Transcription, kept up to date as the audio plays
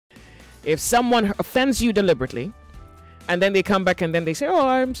If someone offends you deliberately, and then they come back and then they say, oh,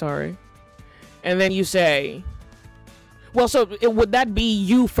 I'm sorry. And then you say, well, so would that be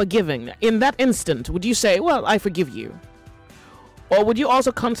you forgiving? In that instant, would you say, well, I forgive you? Or would you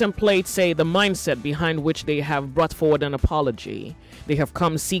also contemplate, say, the mindset behind which they have brought forward an apology? They have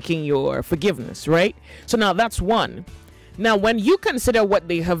come seeking your forgiveness, right? So now that's one. Now, when you consider what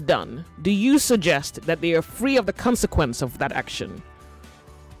they have done, do you suggest that they are free of the consequence of that action?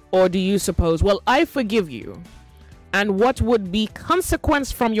 Or do you suppose, well, I forgive you, and what would be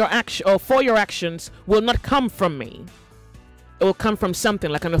consequence from your action or for your actions will not come from me? It will come from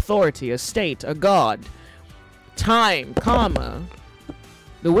something like an authority, a state, a god, time, karma,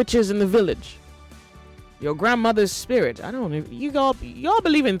 the witches in the village, your grandmother's spirit. I don't know. Y'all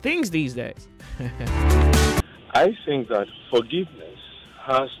believe in things these days. I think that forgiveness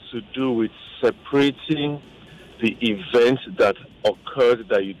has to do with separating the event that occurred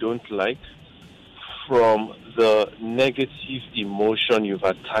that you don't like from the negative emotion you've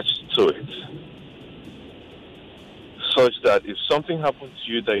attached to it. Such that if something happens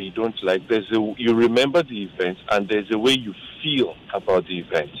to you that you don't like, you remember the event and there's a way you feel about the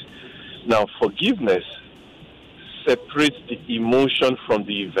event. Now, forgiveness separates the emotion from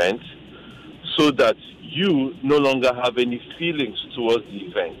the event so that you no longer have any feelings towards the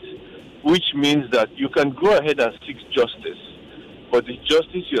event, which means that you can go ahead and seek justice, but the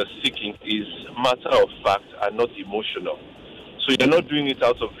justice you're seeking is matter of fact and not emotional. So you're not doing it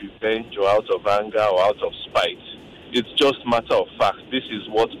out of revenge or out of anger or out of spite. It's just matter of fact. This is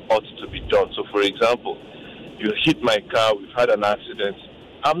what ought to be done. So, for example, you hit my car, we've had an accident.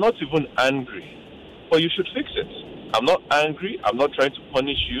 I'm not even angry, but you should fix it. I'm not angry. I'm not trying to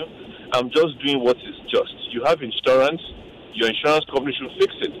punish you. I'm just doing what is just. You have insurance. Your insurance company should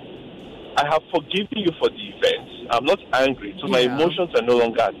fix it. I have forgiven you for the event. I'm not angry, so my emotions are no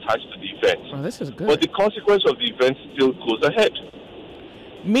longer attached to the event. Oh, this is good. But the consequence of the event still goes ahead.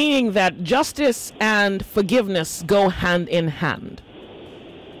 Meaning that justice and forgiveness go hand in hand.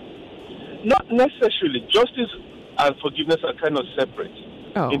 Not necessarily. Justice and forgiveness are kind of separate.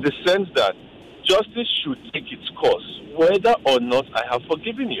 Oh. In the sense that justice should take its course, whether or not I have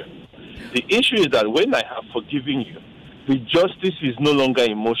forgiven you. The issue is that when I have forgiven you, the justice is no longer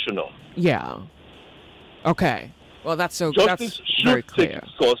emotional. Yeah. Okay. Well, that's justice very should clear. take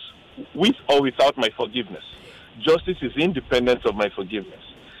its course with or without my forgiveness. Justice is independent of my forgiveness.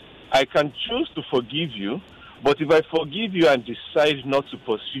 I can choose to forgive you, but if I forgive you and decide not to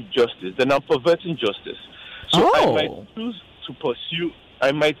pursue justice, then I'm perverting justice. So I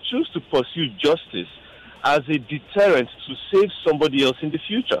might choose to pursue justice as a deterrent to save somebody else in the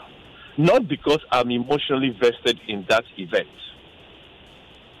future, not because I'm emotionally vested in that event.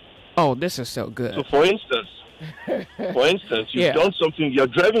 Oh, this is so good. So, for instance, you've done something. You're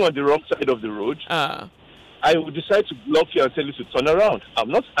driving on the wrong side of the road. I will decide to block you and tell you to turn around. I'm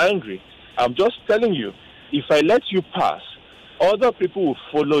not angry. I'm just telling you, if I let you pass, other people will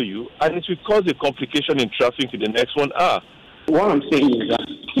follow you, and it will cause a complication in traffic in the next 1 hour. What I'm saying is that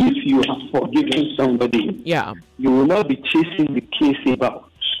if you have forgiven somebody, you will not be chasing the case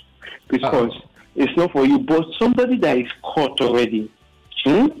about, because it's not for you. But somebody that is caught already,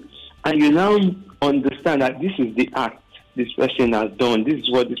 and you now understand that this is the act this person has done, this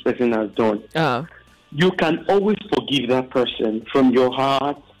is what this person has done. You can always forgive that person from your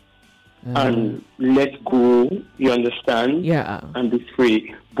heart and let go, you understand? And be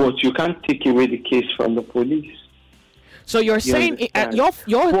free. But you can't take away the case from the police. So you're saying, your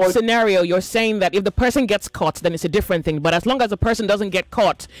scenario, you're saying that if the person gets caught, then it's a different thing. But as long as the person doesn't get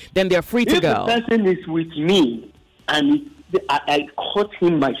caught, then they're free to go. If the person is with me and I caught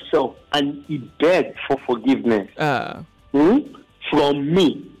him myself and he begged for forgiveness from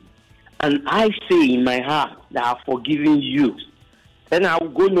me, and I say in my heart that I've forgiven you, then I will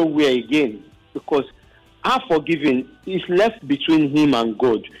go nowhere again, because I've forgiven. It's left between him and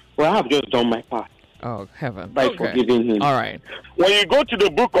God. Well, I have just done my part. Oh, heaven. By forgiving him. All right. When you go to the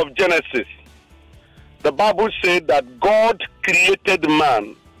book of Genesis, the Bible said that God created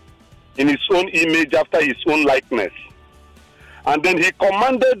man in his own image after his own likeness. And then he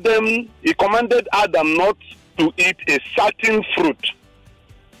commanded Adam not to eat a certain fruit.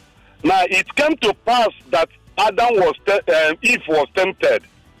 Now, it came to pass that Eve was tempted.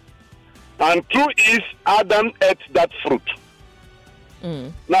 And through Eve, Adam ate that fruit.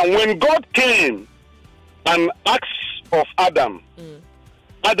 Now, when God came and asked of Adam,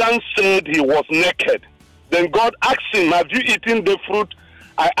 Adam said he was naked. Then God asked him, have you eaten the fruit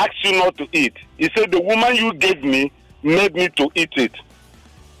I asked you not to eat? He said, the woman you gave me made me to eat it.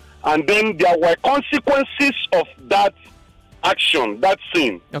 And then there were consequences of that action, that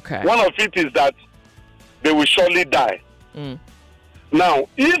sin. Okay. One of it is that they will surely die. Now,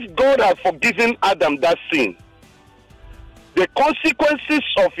 if God has forgiven Adam that sin, the consequences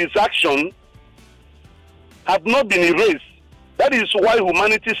of his action have not been erased. That is why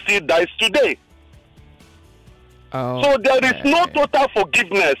humanity still dies today. So there is no total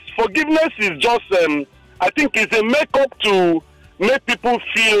forgiveness. Forgiveness is just, I think, it's a makeup to make people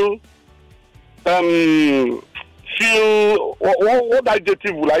feel, what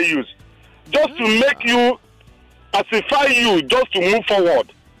adjective will I use? Just to make you, pacify you, just to move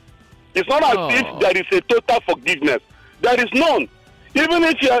forward. It's not as if there is a total forgiveness. There is none. Even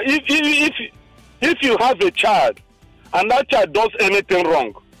if you have a child and that child does anything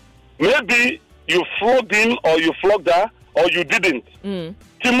wrong, maybe you flogged him or you flogged her or you didn't.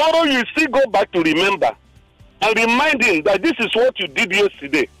 Tomorrow you still go back to remember and remind him that this is what you did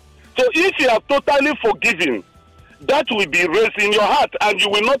yesterday. So if you are totally forgiven, that will be raised in your heart and you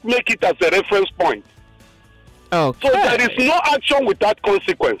will not make it as a reference point. Okay. So there is no action without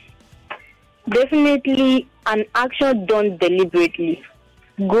consequence. Definitely, an action done deliberately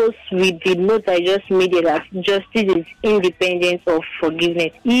goes with the note I just made it that justice is independent of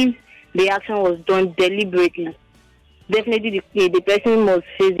forgiveness. If the action was done deliberately, definitely the person must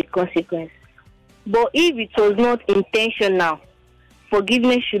face the consequence. But if it was not intentional,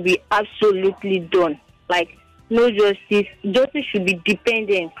 forgiveness should be absolutely done. Like, no justice. Justice should be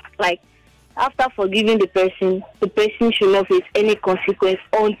dependent. Like, after forgiving the person should not face any consequence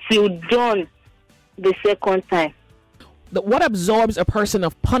until done the second time. What absorbs a person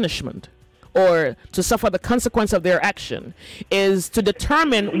of punishment or to suffer the consequence of their action is to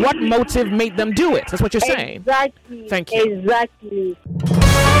determine what motive made them do it. That's what you're saying. Exactly. Thank you. Exactly.